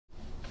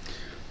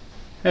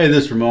Hey,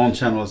 this is Ramon,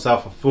 channel is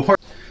Alpha 4.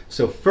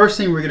 So first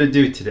thing we're going to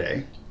do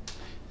today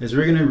is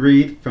we're going to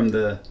read from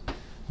the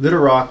Little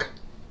Rock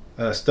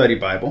Study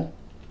Bible,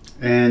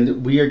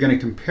 and we are going to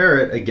compare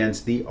it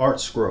against the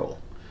Artscroll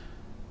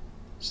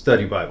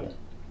Study Bible,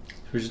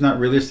 which is not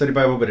really a study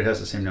Bible, but it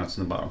has the same notes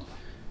in the bottom.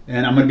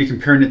 And I'm going to be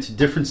comparing it to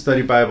different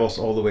study Bibles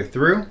all the way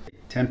through.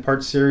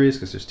 10-part series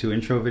because there's 2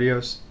 intro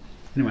videos.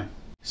 Anyway,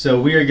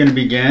 so we are going to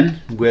begin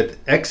with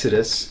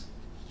Exodus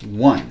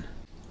 1.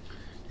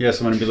 Yes,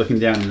 I'm going to be looking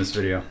down in this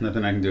video.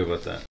 Nothing I can do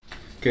about that.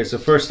 Okay, so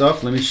first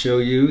off, let me show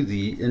you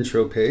the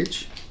intro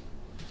page.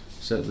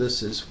 So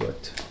this is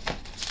what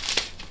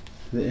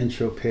the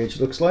intro page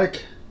looks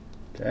like.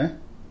 Okay,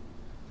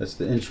 that's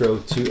the intro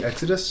to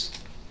Exodus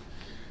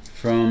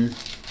from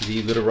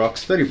the Little Rock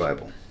Study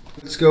Bible.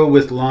 Let's go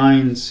with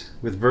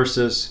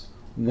verses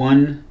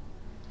 1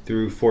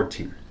 through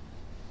 14.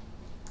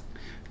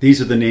 These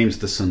are the names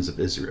of the sons of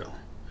Israel,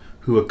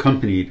 who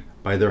accompanied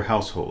by their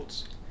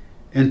households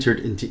entered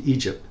into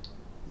Egypt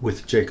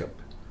with Jacob: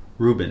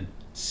 Reuben,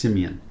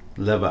 Simeon,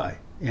 Levi,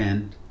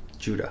 and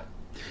Judah;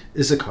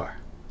 Issachar,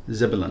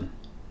 Zebulun,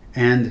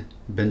 and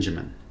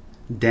Benjamin;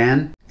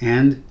 Dan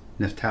and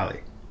Naphtali;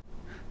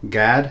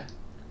 Gad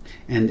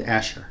and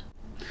Asher.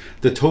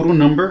 The total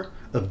number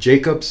of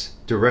Jacob's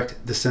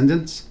direct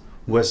descendants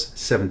was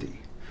 70.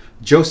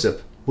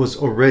 Joseph was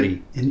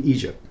already in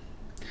Egypt.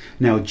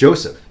 Now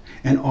Joseph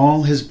and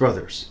all his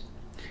brothers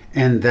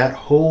and that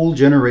whole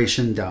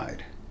generation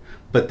died.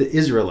 But the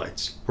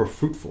Israelites were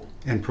fruitful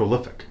and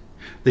prolific.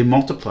 They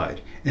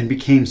multiplied and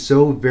became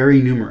so very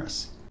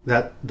numerous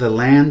that the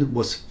land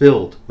was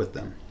filled with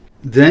them.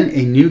 Then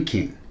a new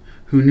king,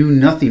 who knew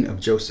nothing of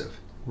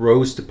Joseph,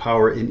 rose to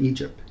power in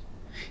Egypt.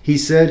 He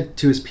said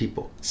to his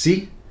people,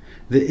 "See,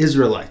 the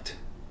Israelite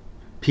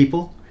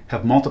people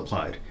have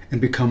multiplied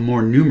and become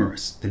more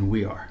numerous than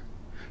we are.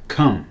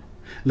 Come,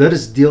 let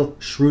us deal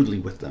shrewdly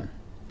with them,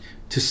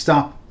 to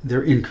stop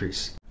their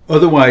increase.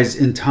 Otherwise,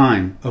 in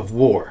time of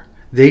war,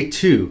 they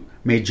too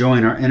may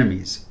join our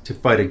enemies to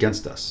fight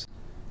against us,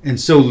 and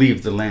so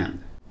leave the land."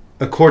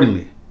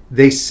 Accordingly,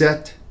 they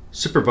set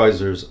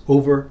supervisors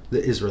over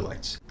the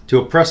Israelites to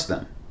oppress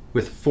them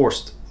with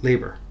forced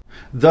labor.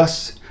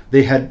 Thus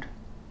they had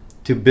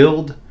to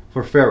build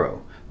for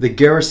Pharaoh the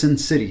garrison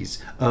cities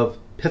of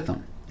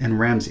Pithom and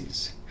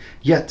Ramses.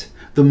 Yet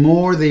the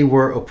more they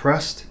were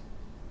oppressed,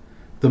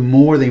 the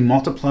more they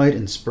multiplied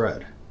and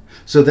spread,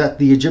 so that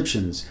the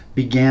Egyptians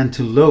began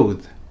to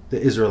loathe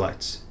the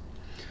Israelites.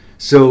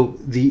 So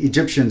the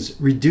Egyptians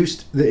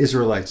reduced the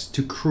Israelites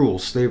to cruel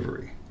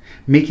slavery,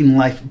 making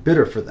life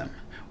bitter for them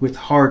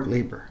with hard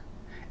labor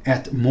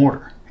at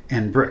mortar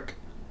and brick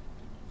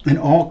and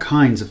all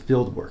kinds of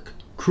field work,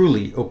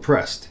 cruelly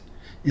oppressed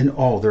in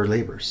all their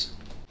labors.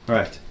 All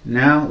right,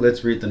 now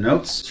let's read the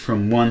notes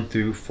from 1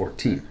 through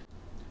 14.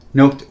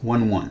 Note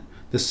 1:1,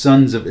 the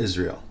sons of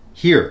Israel.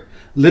 Here,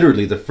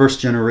 literally the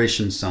first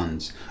generation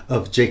sons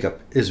of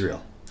Jacob,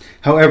 Israel.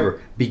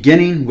 However,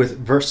 beginning with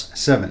verse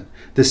 7,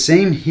 the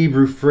same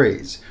Hebrew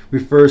phrase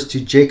refers to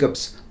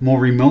Jacob's more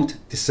remote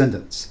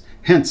descendants.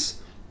 Hence,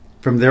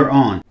 from there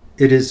on,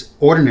 it is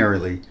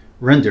ordinarily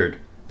rendered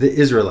the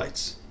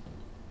Israelites.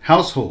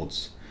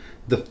 Households,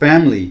 the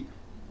family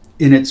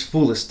in its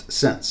fullest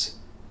sense,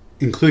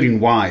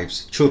 including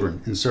wives,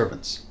 children, and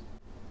servants.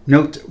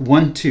 Note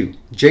 1:2,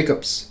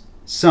 Jacob's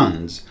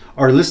sons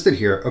are listed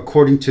here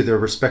according to their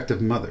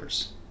respective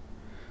mothers.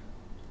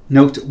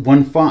 Note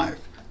 1:5,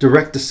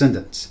 direct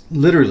descendants,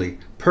 literally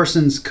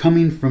persons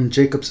coming from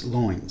Jacob's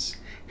loins.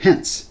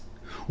 Hence,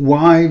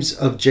 wives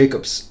of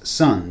Jacob's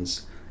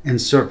sons and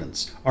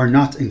servants are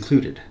not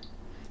included.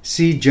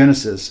 See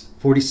Genesis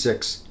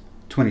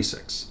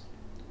 46:26.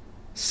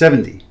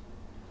 70.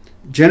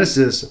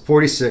 Genesis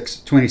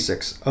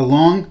 46:26,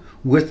 along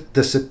with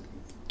the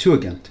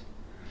Septuagint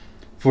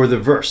for the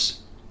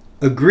verse,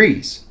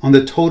 agrees on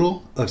the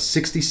total of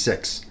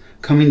 66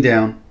 coming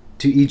down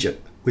to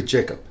Egypt with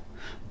Jacob.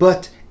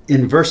 But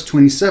in verse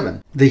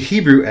 27, the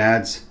Hebrew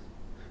adds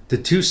the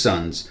 2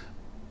 sons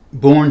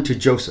born to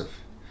Joseph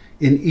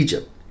in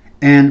Egypt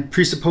and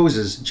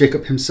presupposes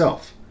Jacob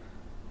himself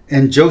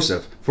and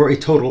Joseph for a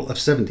total of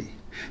 70.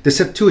 The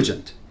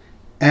Septuagint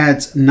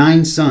adds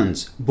 9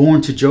 sons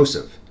born to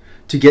Joseph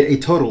to get a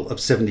total of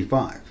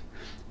 75.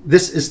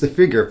 This is the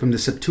figure from the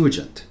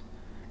Septuagint,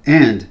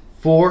 and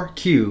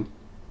 4QEX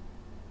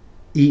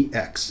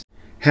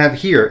have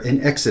here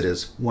in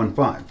Exodus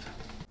 1:5.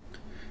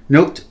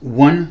 Note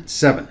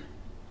 1:7.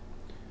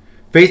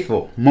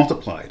 Faithful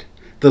multiplied.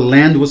 The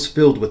land was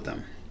filled with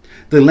them.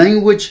 The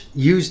language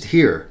used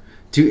here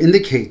to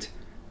indicate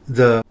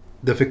the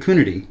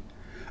fecundity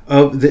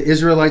of the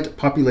Israelite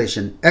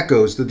population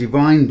echoes the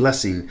divine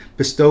blessing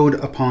bestowed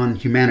upon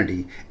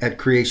humanity at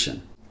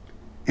creation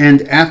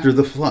and after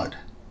the flood,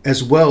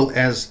 as well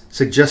as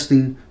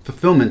suggesting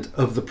fulfillment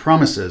of the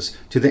promises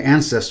to the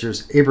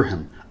ancestors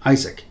Abraham,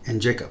 Isaac, and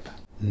Jacob.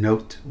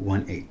 Note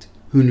 1:8,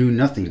 who knew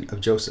nothing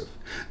of Joseph.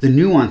 The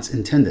nuance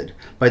intended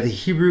by the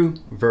Hebrew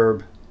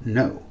verb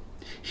know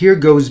here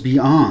goes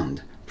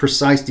beyond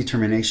precise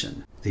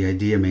determination. the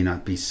idea may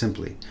not be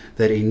simply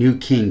that a new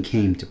king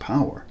came to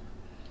power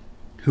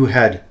who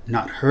had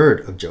not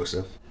heard of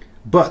Joseph,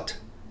 but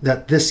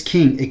that this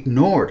king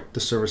ignored the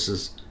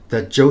services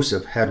that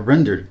Joseph had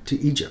rendered to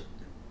Egypt,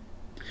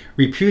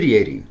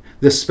 repudiating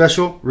the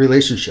special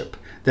relationship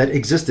that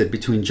existed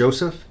between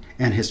Joseph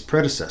and his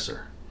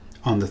predecessor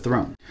on the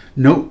throne.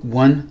 Note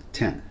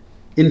 110.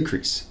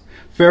 Increase.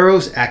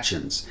 Pharaoh's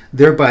actions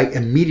thereby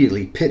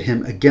immediately pit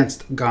him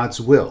against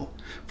God's will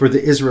for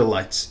the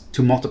Israelites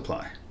to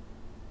multiply.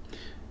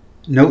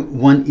 Note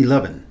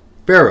 111.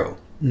 Pharaoh,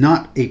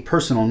 not a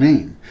personal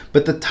name,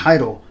 but the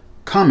title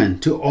common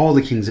to all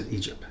the kings of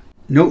Egypt.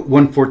 Note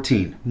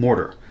 114.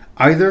 Mortar.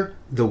 Either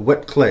the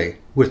wet clay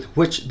with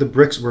which the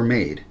bricks were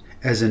made,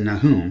 as in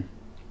Nahum,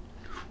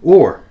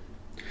 or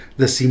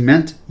the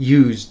cement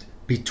used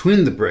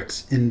between the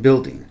bricks in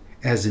building,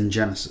 as in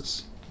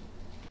Genesis.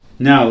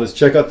 Now let's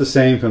check out the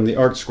saying from the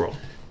Artscroll.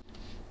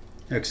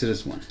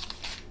 Exodus 1.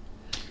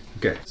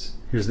 Okay,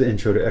 here's the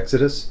intro to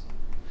Exodus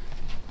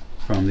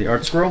from the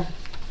Artscroll.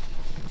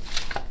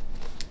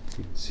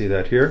 You can see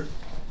that here.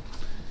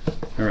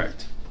 All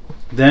right.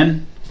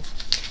 Then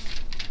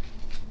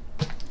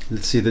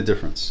let's see the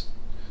difference.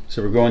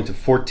 So we're going to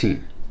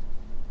 14.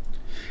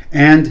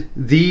 And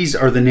these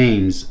are the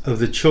names of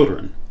the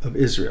children of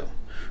Israel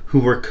who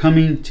were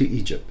coming to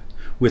Egypt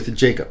with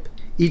Jacob.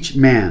 Each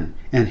man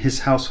and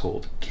his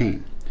household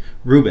came: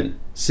 Reuben,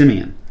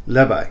 Simeon,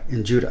 Levi,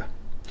 and Judah;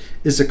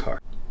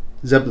 Issachar,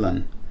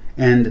 Zebulun,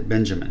 and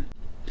Benjamin;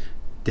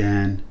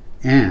 Dan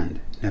and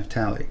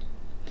Naphtali;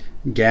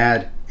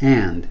 Gad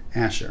and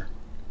Asher.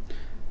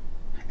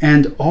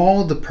 And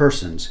all the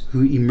persons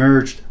who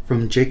emerged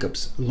from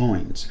Jacob's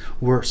loins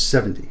were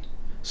 70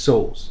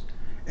 souls.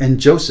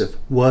 And Joseph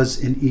was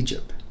in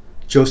Egypt.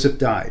 Joseph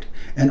died,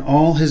 and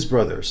all his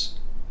brothers,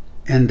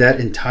 and that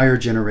entire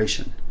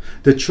generation.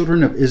 The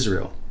children of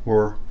Israel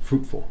were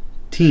fruitful,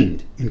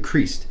 teemed,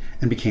 increased,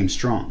 and became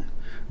strong,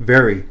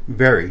 very,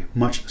 very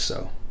much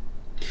so.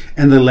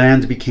 And the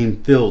land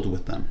became filled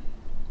with them.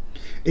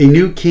 A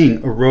new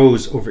king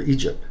arose over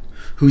Egypt,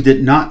 who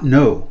did not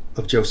know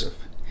of Joseph.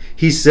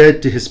 He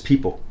said to his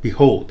people,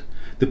 Behold,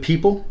 the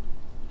people,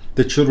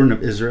 the children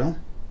of Israel,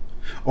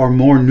 are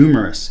more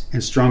numerous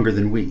and stronger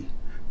than we.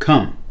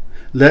 Come,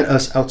 let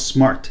us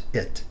outsmart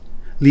it,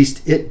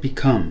 lest it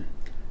become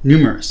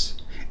numerous.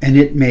 And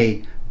it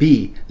may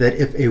be that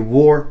if a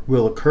war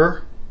will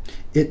occur,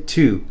 it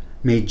too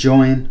may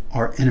join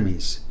our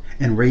enemies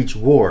and wage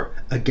war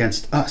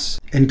against us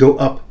and go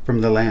up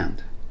from the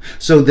land.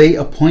 So they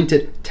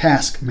appointed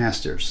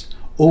taskmasters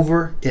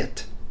over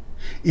it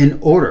in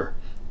order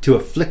to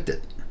afflict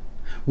it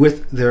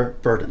with their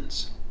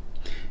burdens.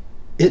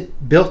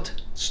 It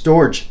built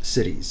storage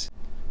cities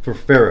for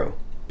Pharaoh,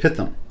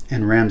 Pithom,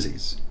 and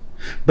Ramses.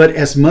 But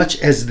as much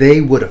as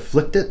they would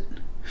afflict it,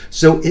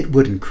 so it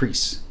would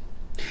increase,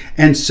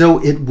 and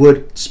so it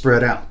would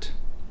spread out.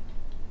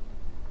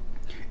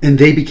 And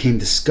they became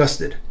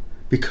disgusted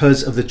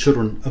because of the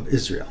children of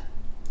Israel.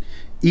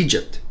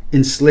 Egypt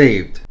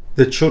enslaved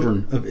the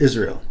children of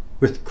Israel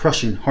with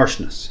crushing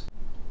harshness.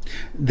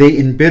 They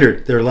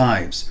embittered their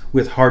lives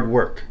with hard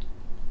work,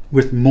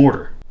 with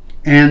mortar,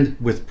 and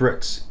with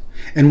bricks,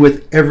 and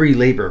with every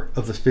labor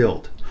of the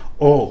field,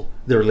 all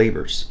their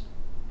labors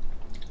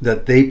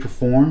that they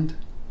performed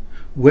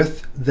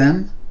with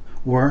them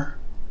were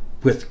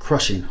with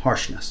crushing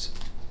harshness.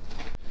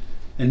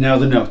 And now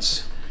the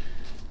notes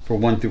for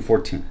 1 through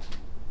 14.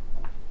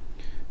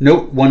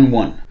 Note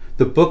 1:1.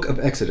 The book of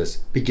Exodus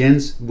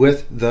begins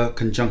with the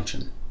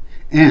conjunction,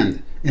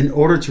 and in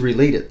order to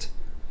relate it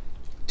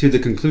to the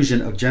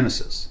conclusion of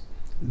Genesis,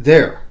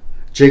 there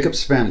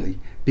Jacob's family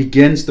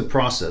begins the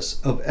process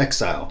of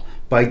exile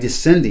by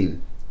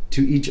descending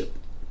to Egypt.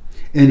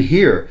 And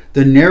here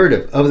the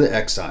narrative of the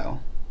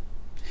exile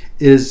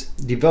is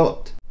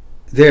developed.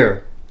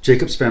 There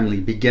Jacob's family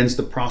begins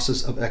the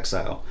process of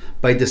exile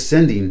by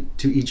descending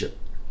to Egypt.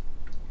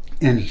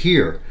 And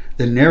here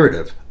the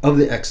narrative of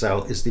the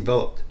exile is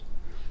developed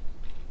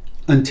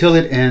until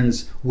it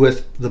ends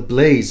with the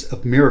blaze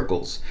of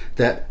miracles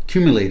that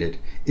culminated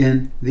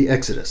in the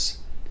Exodus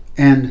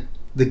and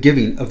the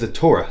giving of the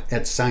Torah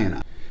at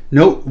Sinai.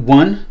 Note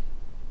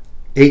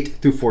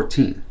 1:8 through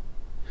 14.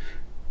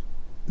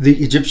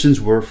 The Egyptians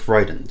were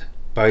frightened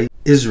by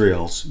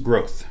Israel's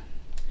growth.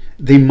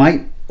 They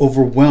might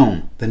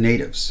overwhelm the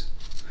natives,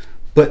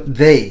 but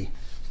they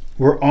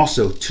were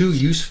also too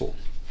useful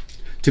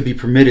to be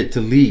permitted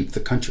to leave the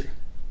country.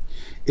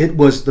 It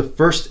was the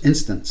first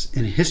instance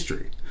in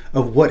history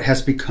of what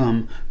has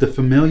become the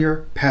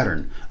familiar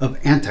pattern of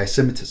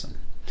anti-Semitism.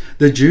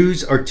 The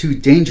Jews are too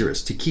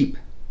dangerous to keep,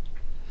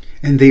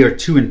 and they are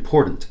too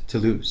important to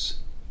lose.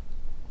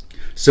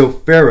 So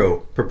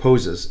Pharaoh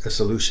proposes a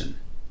solution.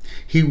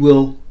 He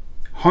will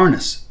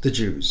harness the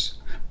Jews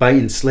by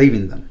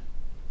enslaving them,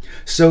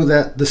 so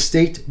that the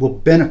state will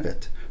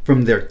benefit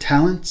from their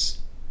talents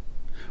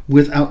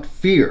without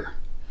fear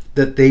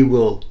that they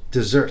will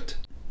desert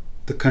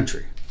the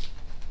country.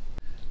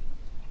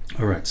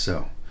 All right,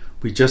 so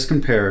we just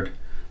compared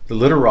the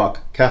Little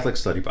Rock Catholic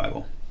Study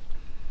Bible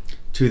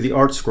to the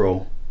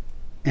Artscroll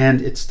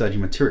and its study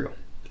material,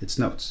 its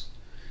notes.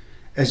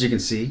 As you can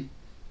see,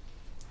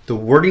 the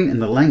wording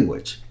and the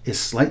language is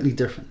slightly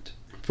different.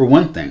 For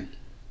one thing,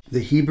 the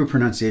Hebrew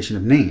pronunciation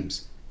of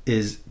names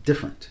is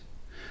different.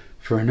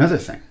 For another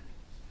thing,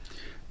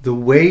 the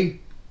way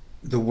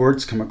the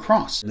words come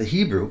across, the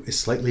Hebrew is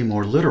slightly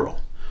more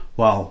literal,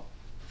 while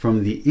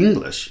from the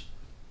English,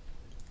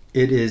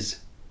 it is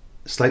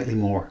slightly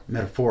more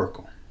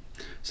metaphorical.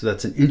 So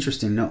that's an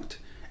interesting note,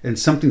 and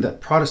something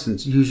that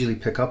Protestants usually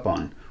pick up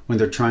on when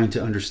they're trying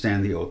to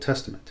understand the Old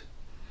Testament.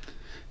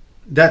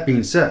 That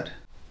being said,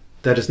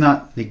 that does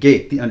not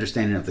negate the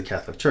understanding of the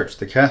Catholic Church.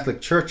 The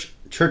Catholic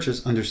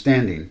Church's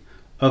understanding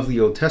of the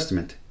Old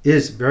Testament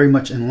is very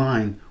much in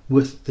line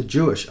with the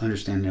Jewish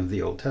understanding of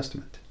the Old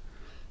Testament.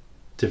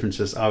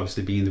 Differences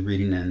obviously being the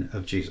reading in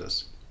of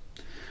Jesus.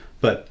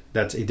 But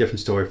that's a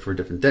different story for a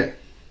different day.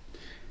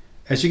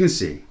 As you can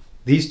see,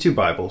 these two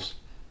Bibles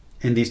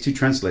and these two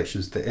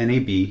translations, the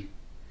NAB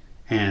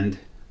and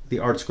the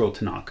Artscroll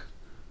Tanakh,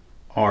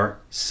 are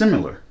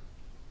similar,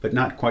 but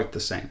not quite the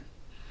same.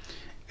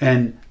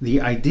 And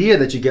the idea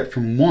that you get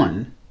from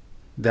one,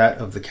 that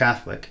of the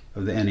Catholic,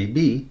 of the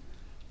NAB,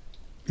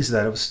 is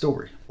that of a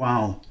story,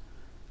 while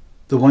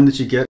the one that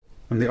you get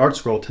from the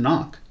Artscroll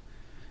Tanakh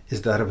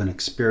is that of an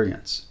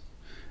experience.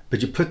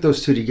 But you put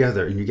those two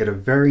together and you get a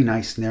very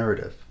nice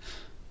narrative,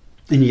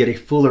 and you get a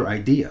fuller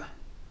idea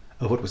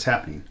of what was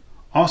happening.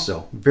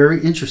 Also,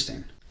 very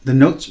interesting, the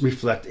notes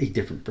reflect a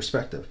different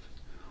perspective.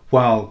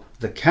 While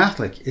the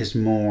Catholic is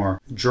more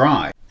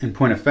dry, in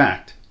point of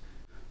fact,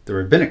 the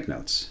rabbinic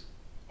notes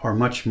are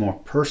much more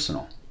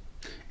personal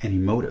and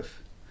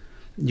emotive.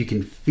 You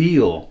can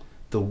feel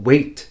the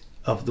weight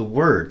of the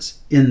words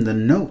in the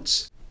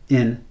notes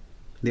in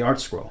the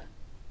Artscroll.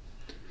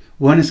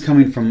 One is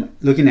coming from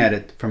looking at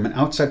it from an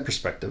outside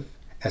perspective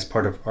as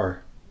part of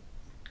our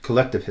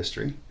collective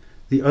history.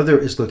 The other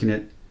is looking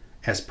at it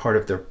as part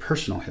of their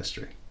personal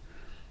history,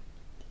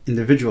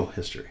 individual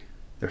history,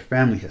 their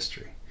family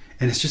history.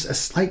 And it's just a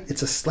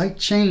slight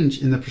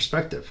change in the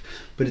perspective,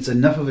 but it's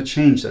enough of a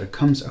change that it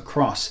comes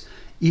across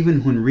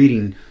even when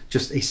reading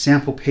just a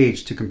sample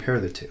page to compare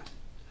the two.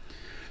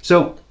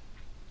 So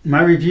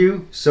my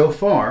review so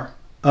far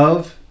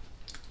of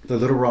the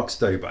Little Rock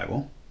Study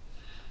Bible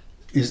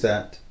is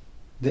that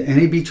the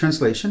NAB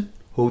translation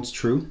holds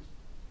true,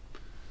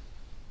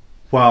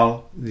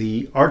 while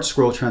the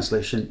Artscroll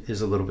translation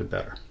is a little bit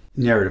better,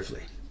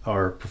 narratively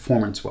or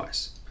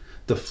performance-wise.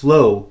 The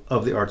flow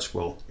of the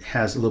Artscroll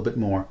has a little bit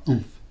more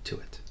oomph to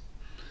it.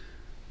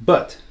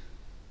 But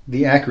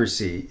the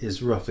accuracy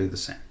is roughly the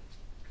same.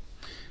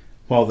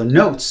 While the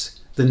notes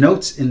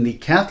in the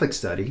Catholic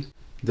study,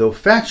 though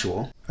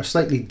factual, are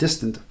slightly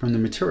distant from the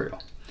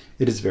material.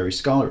 It is very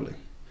scholarly,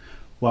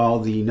 while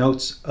the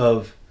notes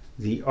of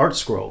the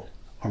Artscroll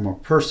are more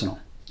personal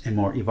and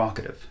more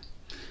evocative.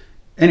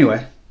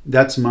 Anyway,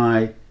 that's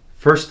my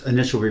first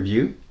initial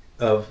review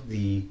of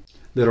the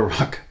Little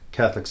Rock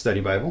Catholic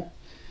Study Bible.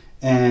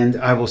 And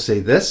I will say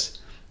this,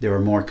 there are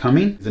more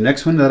coming. The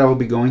next one that I will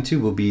be going to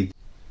will be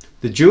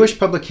the Jewish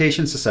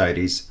Publication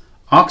Society's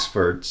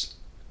Oxford's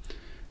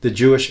The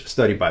Jewish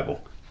Study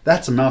Bible.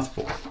 That's a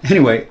mouthful.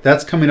 Anyway,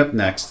 that's coming up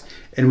next.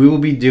 And we will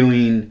be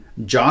doing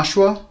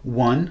Joshua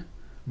 1,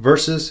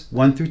 verses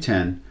 1 through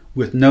 10,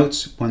 with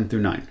notes 1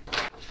 through 9.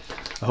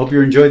 I hope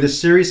you enjoyed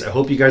this series. I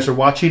hope you guys are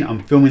watching.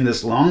 I'm filming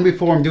this long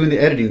before I'm doing the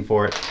editing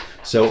for it.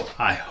 So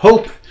I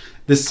hope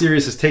this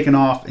series has taken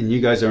off and you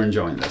guys are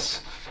enjoying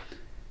this.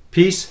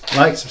 Peace,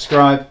 like,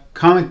 subscribe,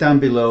 comment down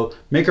below,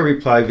 make a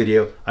reply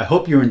video. I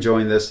hope you're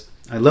enjoying this.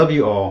 I love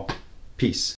you all. Peace.